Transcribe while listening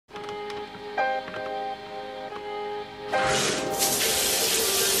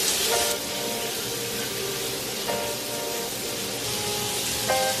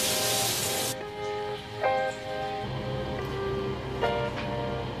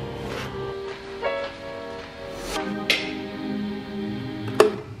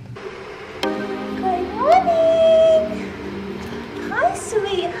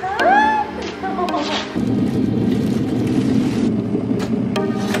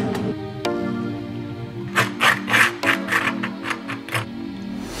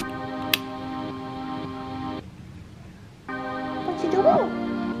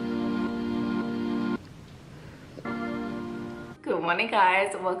morning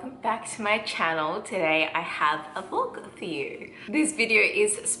guys, welcome back to my channel. Today I have a vlog for you. This video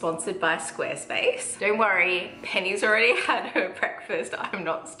is sponsored by Squarespace. Don't worry, Penny's already had her breakfast. I'm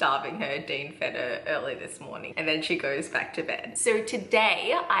not starving her. Dean fed her early this morning and then she goes back to bed. So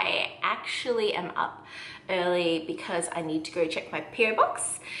today I actually am up early because I need to go check my PO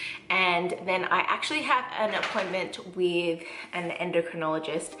box, and then I actually have an appointment with an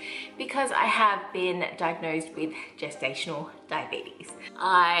endocrinologist because I have been diagnosed with gestational diabetes.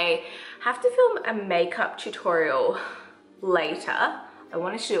 I have to film a makeup tutorial later. I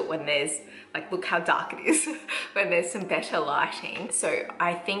wanted to do it when there's, like, look how dark it is, when there's some better lighting. So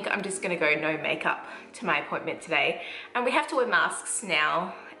I think I'm just gonna go no makeup to my appointment today. And we have to wear masks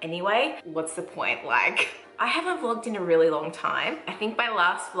now anyway. What's the point? Like, I haven't vlogged in a really long time. I think my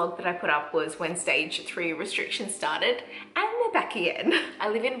last vlog that I put up was when stage 3 restrictions started, and they're back again. I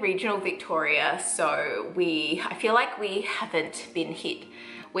live in regional Victoria, so I feel like we haven't been hit.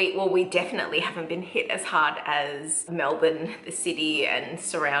 We definitely haven't been hit as hard as Melbourne, the city and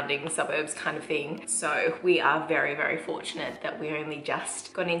surrounding suburbs kind of thing. So we are very, very fortunate that we only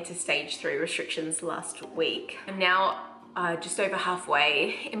just got into stage 3 restrictions last week. I'm now just over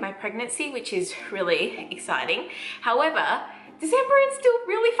halfway in my pregnancy, which is really exciting. However, December is still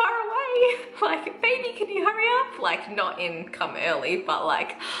really far away. Like, baby, can you hurry up? Like, not in come early, but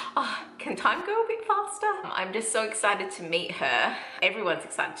like, oh, can time go a bit faster? I'm just so excited to meet her. Everyone's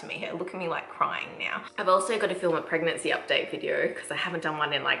excited to meet her. Look at me like crying now. I've also got to film a pregnancy update video because I haven't done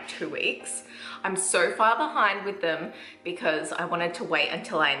one in like 2 weeks. I'm so far behind with them because I wanted to wait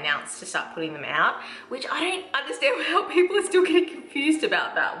until I announced to start putting them out, which I don't understand how people are still getting confused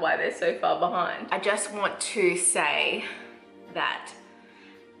about that, why they're so far behind. I just want to say that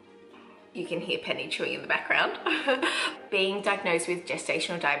you can hear Penny chewing in the background. Being diagnosed with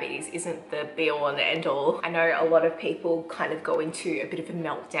gestational diabetes isn't the be all and end all. I know a lot of people kind of go into a bit of a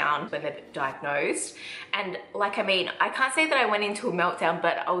meltdown when they're diagnosed. And like, I mean, I can't say that I went into a meltdown,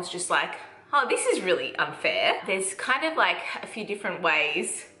 but I was just like, oh, this is really unfair. There's kind of like a few different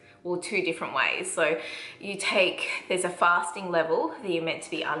ways, well, 2 different ways. So there's a fasting level that you're meant to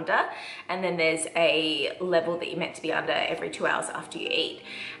be under, and then there's a level that you're meant to be under every 2 hours after you eat.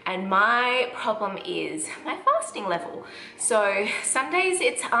 And my problem is my fasting level. So some days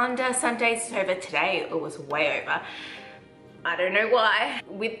it's under, some days it's over. Today it was way over. I don't know why.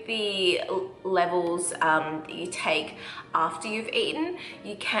 With the levels that you take after you've eaten,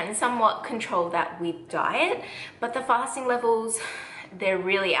 you can somewhat control that with diet, but the fasting levels, they're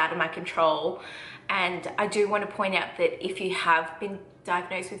really out of my control. And I do want to point out that if you have been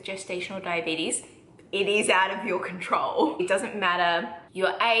diagnosed with gestational diabetes, it is out of your control. It doesn't matter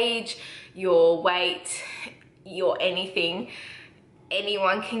your age, your weight, your anything.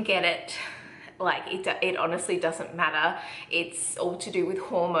 Anyone can get it. Like, it honestly doesn't matter. It's all to do with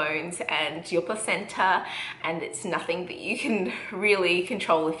hormones and your placenta, and it's nothing that you can really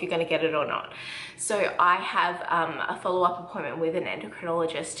control if you're going to get it or not. So I have a follow-up appointment with an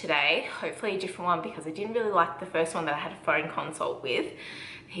endocrinologist today, hopefully a different one, because I didn't really like the first one that I had a phone consult with.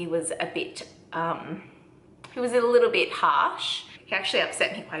 He was a bit, he was a little bit harsh. He actually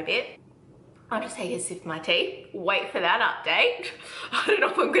upset me quite a bit. I'll just take a sip of my tea, wait for that update. I don't know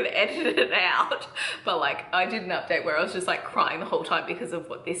if I'm gonna edit it out, but like, I did an update where I was just like crying the whole time because of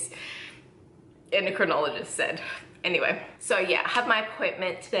what this endocrinologist said. Anyway, so yeah, I have my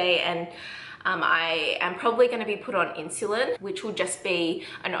appointment today, and I am probably gonna be put on insulin, which will just be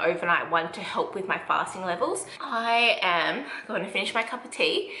an overnight one to help with my fasting levels. I am going to finish my cup of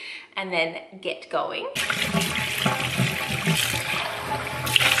tea and then get going.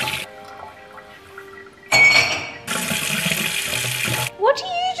 What are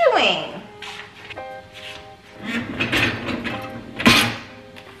you doing?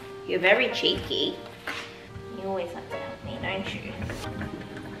 You're very cheeky. You always like to help me, don't you?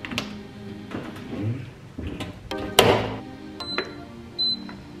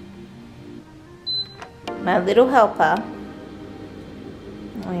 My little helper.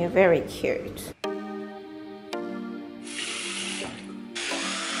 Oh, you're very cute.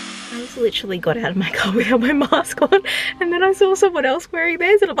 I just literally got out of my car without my mask on, and then I saw someone else wearing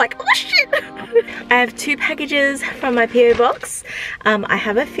theirs and I'm like, oh shit! I have 2 packages from my PO box. I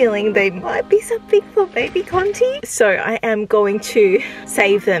have a feeling they might be something for baby Conte. So I am going to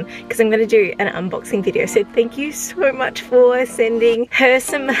save them because I'm going to do an unboxing video. So thank you so much for sending her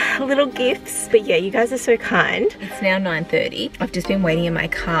some little gifts. But yeah, you guys are so kind. It's now 9:30. I've just been waiting in my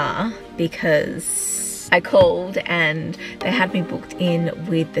car because I called and they had me booked in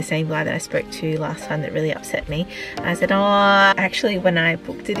with the same guy that I spoke to last time that really upset me. And I said, oh, actually when I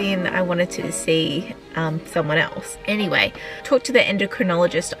booked it in, I wanted to see someone else. Anyway, talked to the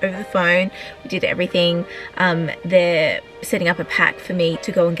endocrinologist over the phone. We did everything. They're setting up a pack for me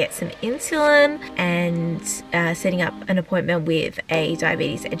to go and get some insulin and setting up an appointment with a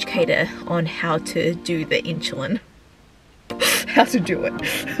diabetes educator on how to do the insulin. How to do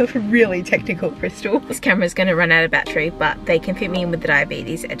it. Really technical, Crystal. This camera's going to run out of battery, but they can fit me in with the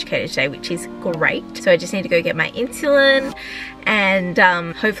diabetes educator today, which is great. So I just need to go get my insulin, and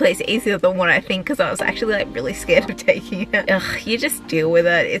hopefully it's easier than what I think, because I was actually like really scared of taking it. Ugh, you just deal with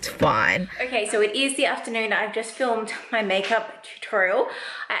it, it's fine. Okay, so it is the afternoon. I've just filmed my makeup tutorial.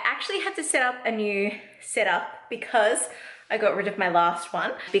 I actually had to set up a new setup because I got rid of my last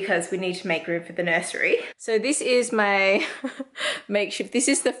one because we need to make room for the nursery. So this is my makeshift. This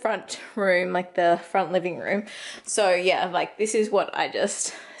is the front room, like the front living room. So yeah, like this is what I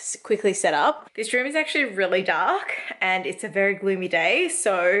just quickly set up. This room is actually really dark and it's a very gloomy day.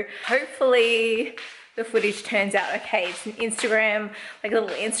 So hopefully the footage turns out okay. It's an Instagram, like a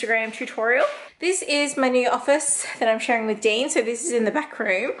little Instagram tutorial. This is my new office that I'm sharing with Dean. So this is in the back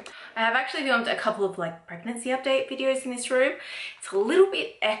room. I have actually filmed a couple of like pregnancy update videos in this room. It's a little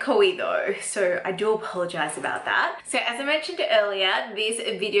bit echoey though, so I do apologize about that. So as I mentioned earlier, this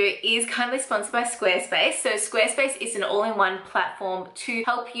video is kindly sponsored by Squarespace. So Squarespace is an all-in-one platform to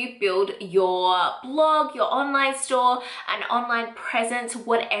help you build your blog, your online store, an online presence,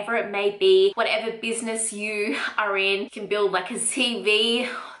 whatever it may be, whatever business you are in. You can build like a CV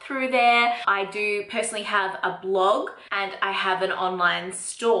through there. I do personally have a blog and I have an online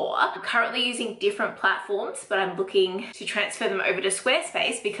store. I'm currently using different platforms, but I'm looking to transfer them over to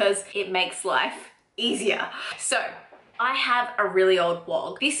Squarespace because it makes life easier. So I have a really old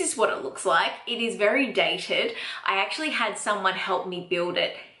blog. This is what it looks like. It is very dated. I actually had someone help me build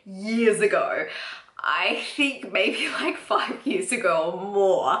it years ago. I think maybe like 5 years ago or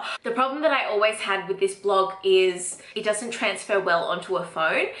more. The problem that I always had with this blog is it doesn't transfer well onto a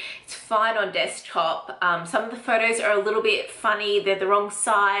phone. It's fine on desktop. Some of the photos are a little bit funny. They're the wrong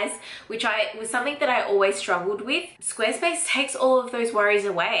size, which was something that I always struggled with. Squarespace takes all of those worries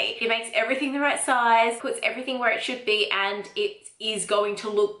away. It makes everything the right size, puts everything where it should be, and it is going to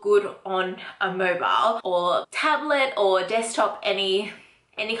look good on a mobile or tablet or desktop, any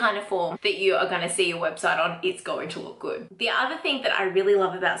kind of form that you are going to see your website on, it's going to look good. The other thing that I really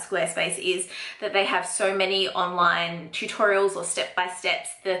love about Squarespace is that they have so many online tutorials or step-by-steps.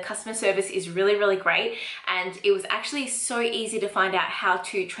 The customer service is really, really great, and it was actually so easy to find out how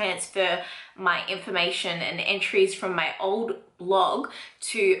to transfer my information and entries from my old blog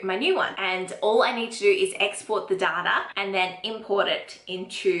to my new one. And all I need to do is export the data and then import it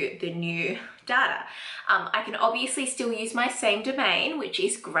into the new data. I can obviously still use my same domain, which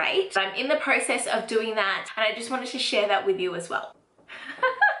is great. I'm in the process of doing that, and I just wanted to share that with you as well.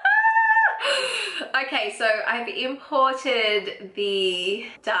 Okay, so I've imported the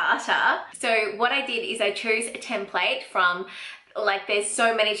data. So what I did is I chose a template from, like, there's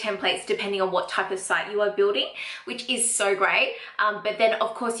so many templates depending on what type of site you are building, which is so great. But then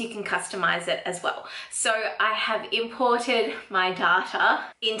of course you can customize it as well. So I have imported my data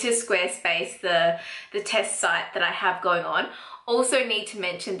into Squarespace, the test site that I have going on. Also need to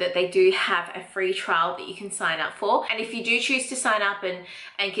mention that they do have a free trial that you can sign up for. And if you do choose to sign up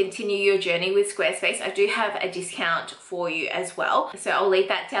and continue your journey with Squarespace, I do have a discount for you as well. So I'll leave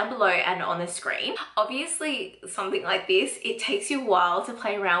that down below and on the screen. Obviously, something like this, it takes you a while to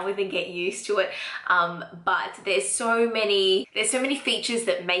play around with and get used to it. But there's so many features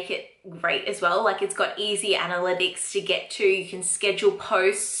that make it great as well. Like, it's got easy analytics to get to. You can schedule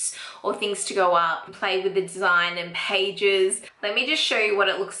posts or things to go up, play with the design and pages. Let me just show you what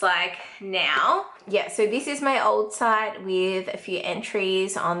it looks like now. Yeah, so this is my old site with a few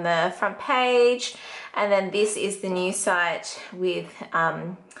entries on the front page. And then this is the new site with,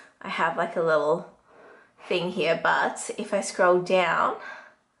 I have like a little thing here, but if I scroll down,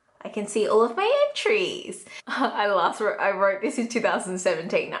 I can see all of my entries. I wrote this in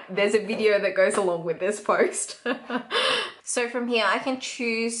 2017. There's a video that goes along with this post. So from here I can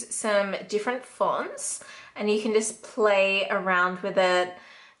choose some different fonts and you can just play around with it.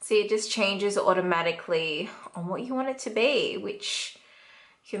 See, it just changes automatically on what you want it to be, which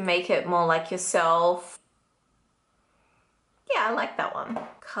you can make it more like yourself. Yeah, I like that one.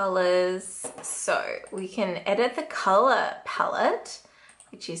 Colors. So we can edit the color palette,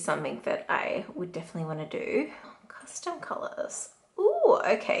 which is something that I would definitely want to do. Custom colors. Ooh,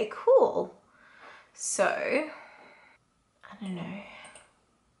 okay, cool. So, I don't know.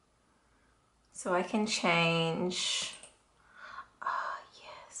 So I can change, oh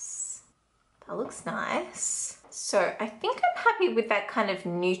yes, that looks nice. So I think I'm happy with that kind of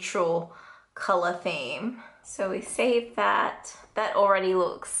neutral color theme. So we save that. That already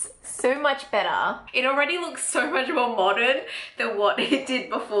looks so much better. It already looks so much more modern than what it did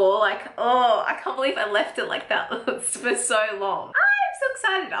before. Like, oh, I can't believe I left it like that for so long. I'm so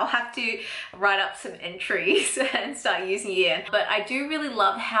excited. I'll have to write up some entries and start using it. But I do really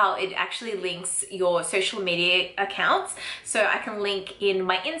love how it actually links your social media accounts. So I can link in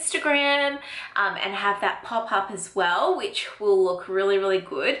my Instagram and have that pop up as well, which will look really, really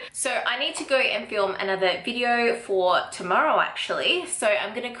good. So I need to go and film another video for tomorrow actually. So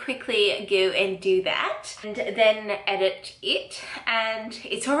I'm gonna quickly go and do that and then edit it. And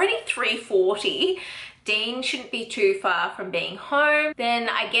it's already 3:40. Dean shouldn't be too far from being home. Then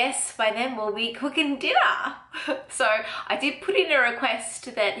I guess by then we'll be cooking dinner. So I did put in a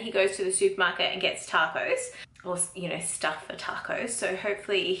request that he goes to the supermarket and gets tacos, or you know, stuff for tacos. So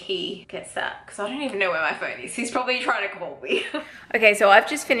hopefully he gets that, because I don't even know where my phone is. He's probably trying to call me. Okay, so I've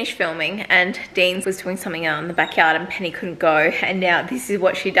just finished filming and Dean was doing something out in the backyard and Penny couldn't go, and now this is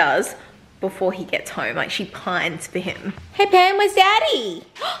what she does before he gets home. Like, she pines for him. Hey Pen, where's Daddy?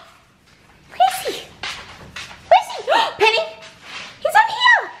 Where's he? Where's he? Penny, he's up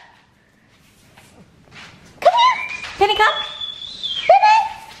here. Come here. Penny, come. Penny.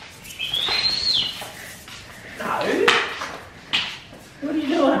 No. What are you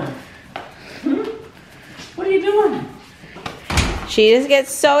doing? What are you doing? She just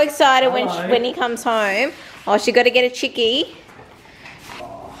gets so excited when he comes home. Oh, she got to get a chickie.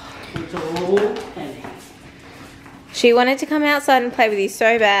 Oh, it's all Penny. She wanted to come outside and play with you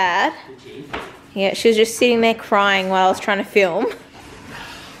so bad. Did she? Yeah, she was just sitting there crying while I was trying to film.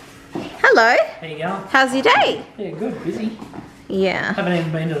 Hello. There you go. How's your day? Yeah, good. Busy. Yeah. Haven't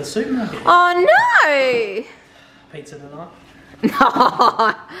even been to the supermarket. Oh no. Pizza tonight.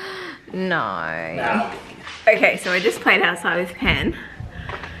 No. No. Okay, so I just played outside with Pen.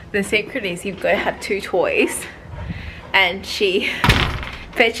 The secret is you've got to have two toys, and she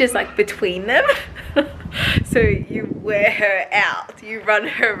fetches like between them. So you wear her out, you run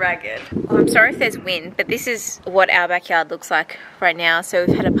her ragged. Oh, I'm sorry if there's wind, but this is what our backyard looks like right now. So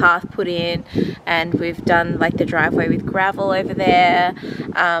we've had a path put in and we've done like the driveway with gravel over there.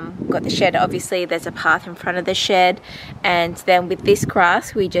 Got the shed, obviously there's a path in front of the shed. And then with this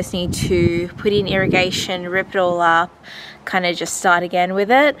grass, we just need to put in irrigation, rip it all up, kind of just start again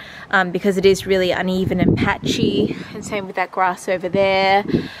with it, because it is really uneven and patchy, and same with that grass over there.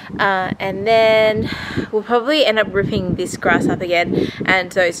 And then we'll probably end up ripping this grass up again,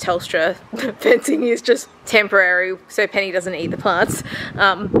 and those Telstra fencing is just temporary so Penny doesn't eat the plants.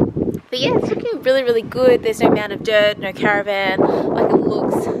 But yeah, it's looking really, really good. There's no mound of dirt, no caravan. Like, it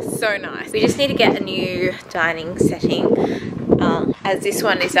looks so nice. We just need to get a new dining setting, as this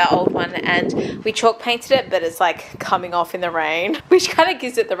one is our old one, and we chalk painted it, but it's like coming off in the rain, which kind of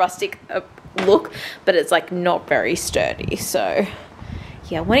gives it the rustic look, but it's like not very sturdy. So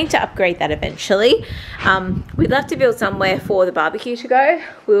yeah, wanting to upgrade that eventually. We'd love to build somewhere for the barbecue to go.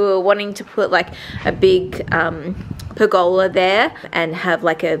 We were wanting to put like a big pergola there and have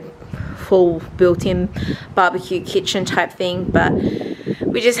like a full built-in barbecue kitchen type thing, but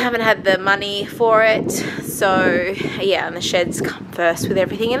we just haven't had the money for it. So yeah, and the sheds come first with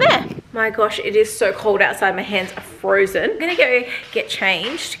everything in there. My gosh, it is so cold outside. My hands are frozen. I'm gonna go get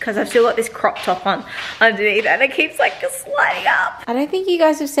changed because I've still got this crop top on underneath and it keeps like sliding up. I don't think you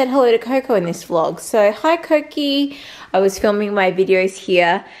guys have said hello to Coco in this vlog. So hi Cokie. I was filming my videos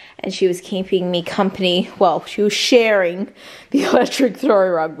here and she was keeping me company. Well, she was sharing the electric throw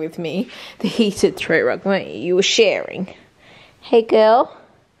rug with me. The heated throw rug, weren't you? You were sharing. Hey girl.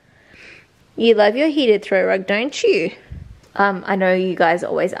 You love your heated throw rug, don't you? I know you guys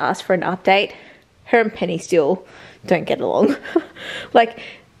always ask for an update. Her and Penny still don't get along. Like,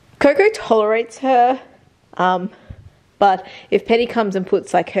 Coco tolerates her, but if Penny comes and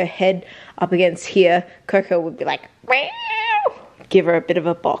puts like her head up against here, Coco would be like, meow. Give her a bit of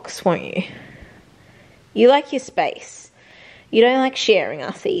a box, won't you? You like your space. You don't like sharing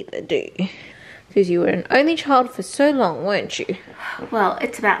us either, do you? Because you were an only child for so long, weren't you? Well,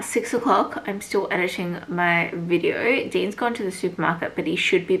 it's about 6 o'clock. I'm still editing my video. Dean's gone to the supermarket, but he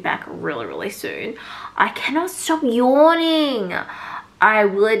should be back really, really soon. I cannot stop yawning. I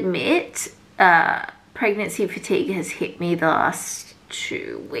will admit, pregnancy fatigue has hit me the last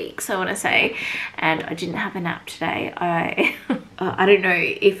 2 weeks, I want to say, and I didn't have a nap today. I don't know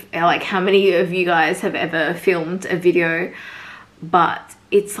if like how many of you guys have ever filmed a video, but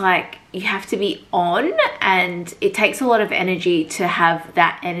it's like you have to be on, and it takes a lot of energy to have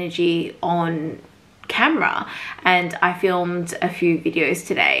that energy on camera. And I filmed a few videos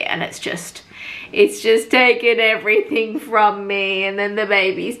today, and it's just taken everything from me, and then the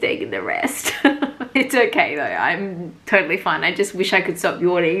baby's taking the rest. It's okay though, I'm totally fine. I just wish I could stop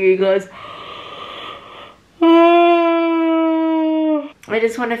yawning, you guys. I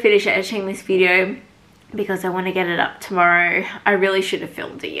just want to finish editing this video because I want to get it up tomorrow. I really should have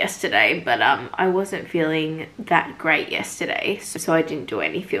filmed it yesterday, but I wasn't feeling that great yesterday, so I didn't do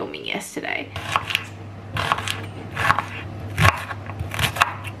any filming yesterday.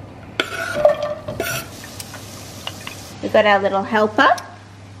 We got our little helper.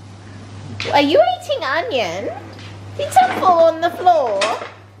 Are you eating onion? Did some fall on the floor?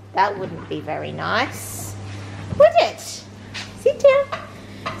 That wouldn't be very nice, would it? Sit down.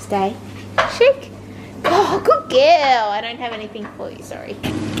 Stay. Shake. Oh, good girl. I don't have anything for you, sorry.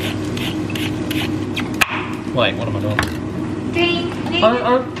 Wait, what am I doing?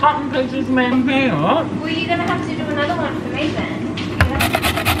 I'm cutting pieces of man here, right? Well, you're going to have to do another one for me then.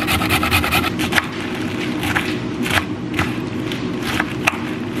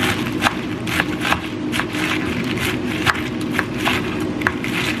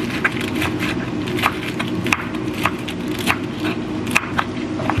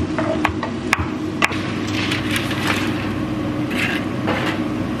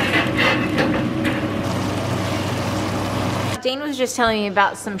 Dean was just telling me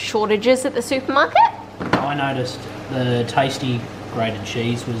about some shortages at the supermarket. I noticed the tasty grated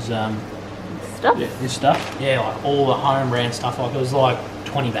cheese was Stuff? yeah, this stuff. Yeah, like all the home brand stuff. Like it was like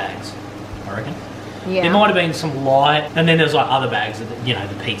 20 bags, I reckon. Yeah. There might have been some light, and then there's like other bags of the, you know,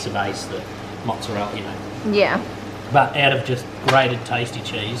 the pizza base, the mozzarella, you know. Yeah. But out of just grated tasty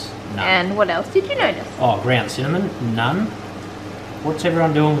cheese, none. And what else did you notice? Oh, ground cinnamon, none. What's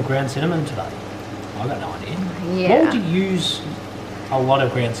everyone doing with ground cinnamon today? I got no idea. Yeah. What would you use a lot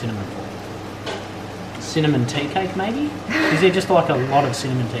of ground cinnamon for? Cinnamon tea cake, maybe? Is there just like a lot of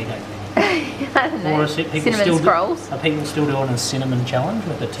cinnamon tea cake? I don't know. Or is it people Cinnamon still scrolls? Are people still doing a cinnamon challenge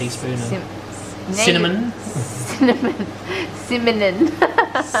with a teaspoon of cinnamon? Cinnamon.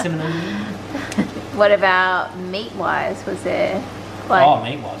 Cinnamon. What about meat-wise? Was there like? Oh,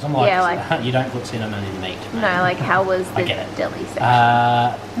 meat-wise. I'm like, yeah, like you don't put cinnamon in meat. no, like how was the I get it. deli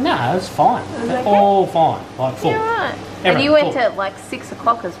section? No, it was fine. It was okay? All fine. Like full. Yeah, right. And Everything you went full. at like 6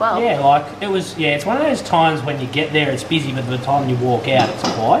 o'clock as well. Yeah, like it was. Yeah, it's one of those times when you get there, it's busy, but by the time you walk out, it's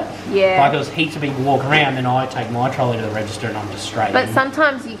quiet. Yeah. Like there was heaps of people walking around, then I take my trolley to the register and I'm just straight. But in.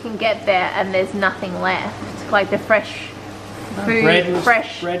 sometimes you can get there and there's nothing left, like the fresh food, bread was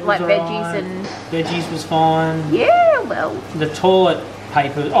like alright. veggies and veggies was fine. yeah, well, The toilet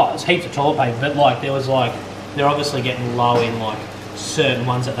paper. Oh, it's heaps of toilet paper, but like there was like they're obviously getting low in like certain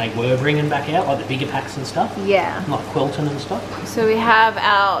ones that they were bringing back out, like the bigger packs and stuff. yeah. Like Quilton and stuff. So we have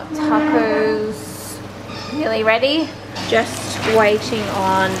our tacos nearly ready. Just waiting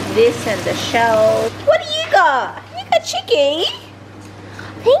on this and the shells. What do you got? You got chicky?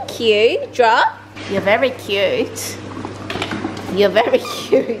 Thank you. Drop. You're very cute. You're very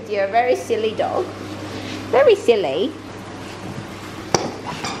cute. You're a very silly dog. Very silly.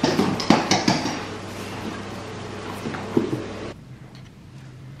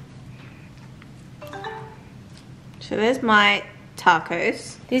 So there's my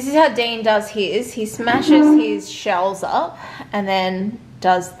tacos. This is how Dean does his. He smashes his shells up and then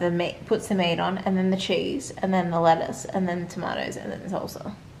does the meat, puts the meat on, and then the cheese, and then the lettuce, and then the tomatoes, and then the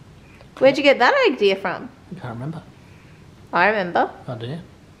salsa. Where'd you get that idea from? I can't remember. I remember. Oh dear.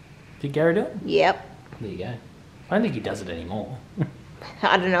 Did Gary do it? Yep. There you go. I don't think he does it anymore.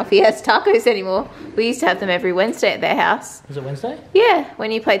 I don't know if he has tacos anymore. We used to have them every Wednesday at their house. Was it Wednesday? Yeah, when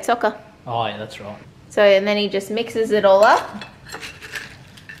he played soccer. Oh yeah, that's right. So, and then he just mixes it all up.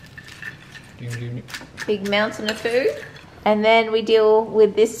 Big mountain of food. And then we deal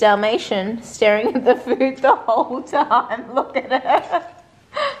with this Dalmatian staring at the food the whole time. Look at her.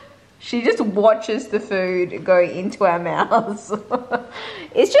 She just watches the food go into our mouths.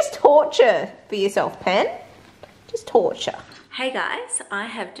 It's just torture for yourself, Pen. Just torture. Hey guys, I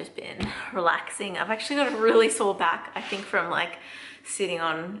have just been relaxing. I've actually got a really sore back, I think from like sitting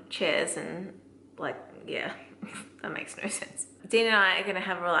on chairs and like, yeah, that makes no sense. Dean and I are gonna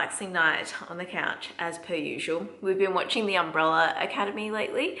have a relaxing night on the couch as per usual. We've been watching The Umbrella Academy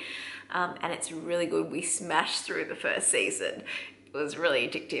lately and it's really good. We smashed through the first season. It was really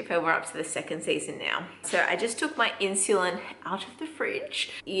addictive and we're up to the second season now. So I just took my insulin out of the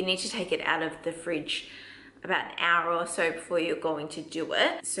fridge. You need to take it out of the fridge about an hour or so before you're going to do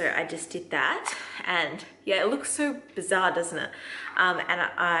it. So I just did that, and yeah, it looks so bizarre, doesn't it? And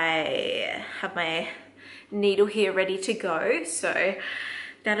I have my needle here ready to go, so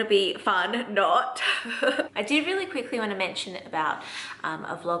that'll be fun, not. I did really quickly want to mention about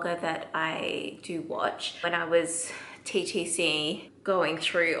a vlogger that I do watch. When I was TTC going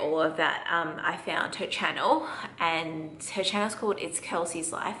through all of that, I found her channel, and her channel's called It's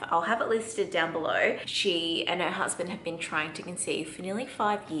Kelsey's Life. I'll have it listed down below. She and her husband have been trying to conceive for nearly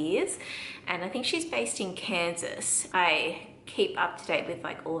 5 years, and I think she's based in Kansas. I keep up to date with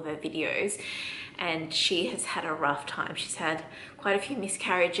like all of her videos, and she has had a rough time. She's had quite a few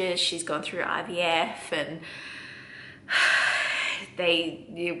miscarriages. She's gone through IVF, and they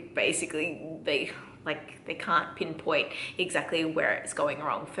can't pinpoint exactly where it's going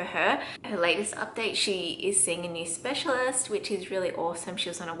wrong for her. Her latest update, she is seeing a new specialist, which is really awesome. She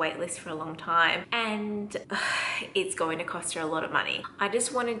was on a wait list for a long time, and it's going to cost her a lot of money. I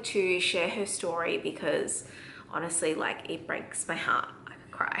just wanted to share her story because honestly, like, it breaks my heart. I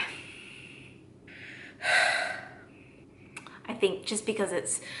could cry. I think just because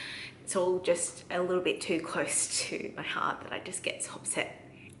it's all just a little bit too close to my heart that I just get so upset.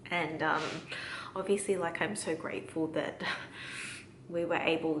 And obviously, like, I'm so grateful that we were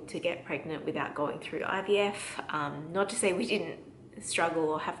able to get pregnant without going through IVF. Not to say we didn't struggle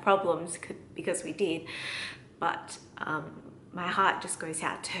or have problems, because we did, but my heart just goes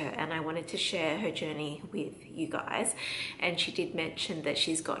out to her, and I wanted to share her journey with you guys. And she did mention that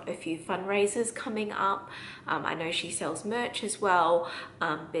she's got a few fundraisers coming up. I know she sells merch as well,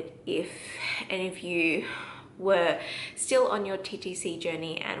 but if any of you were still on your TTC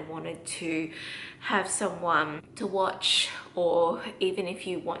journey and wanted to have someone to watch, or even if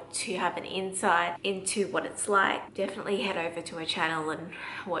you want to have an insight into what it's like, definitely head over to her channel and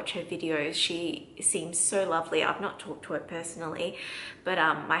watch her videos. She seems so lovely. I've not talked to her personally, but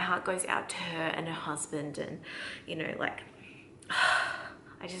my heart goes out to her and her husband, and you know, like,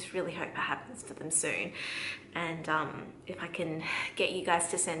 I just really hope it happens for them soon. And if I can get you guys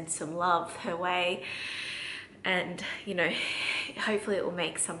to send some love her way, and you know, hopefully it will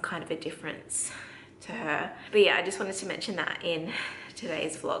make some kind of a difference to her. But yeah, I just wanted to mention that in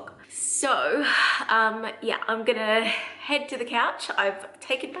today's vlog. So yeah, I'm gonna head to the couch. I've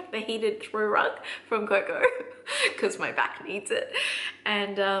taken back the heated throw rug from Coco because my back needs it,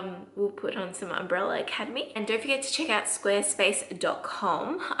 and we'll put on some Umbrella Academy. And don't forget to check out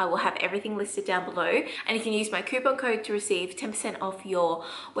squarespace.com. I will have everything listed down below, and you can use my coupon code to receive 10% off your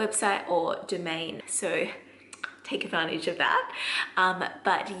website or domain. So take advantage of that.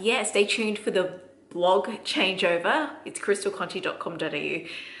 But yeah, stay tuned for the blog changeover. It's crystalerinconte.com.au.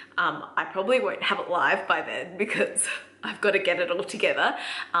 I probably won't have it live by then because I've got to get it all together.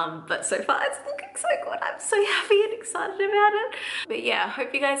 But so far it's looking so good. I'm so happy and excited about it. But yeah, I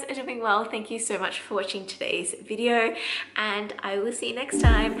hope you guys are doing well. Thank you so much for watching today's video, and I will see you next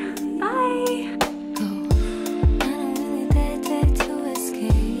time. Bye.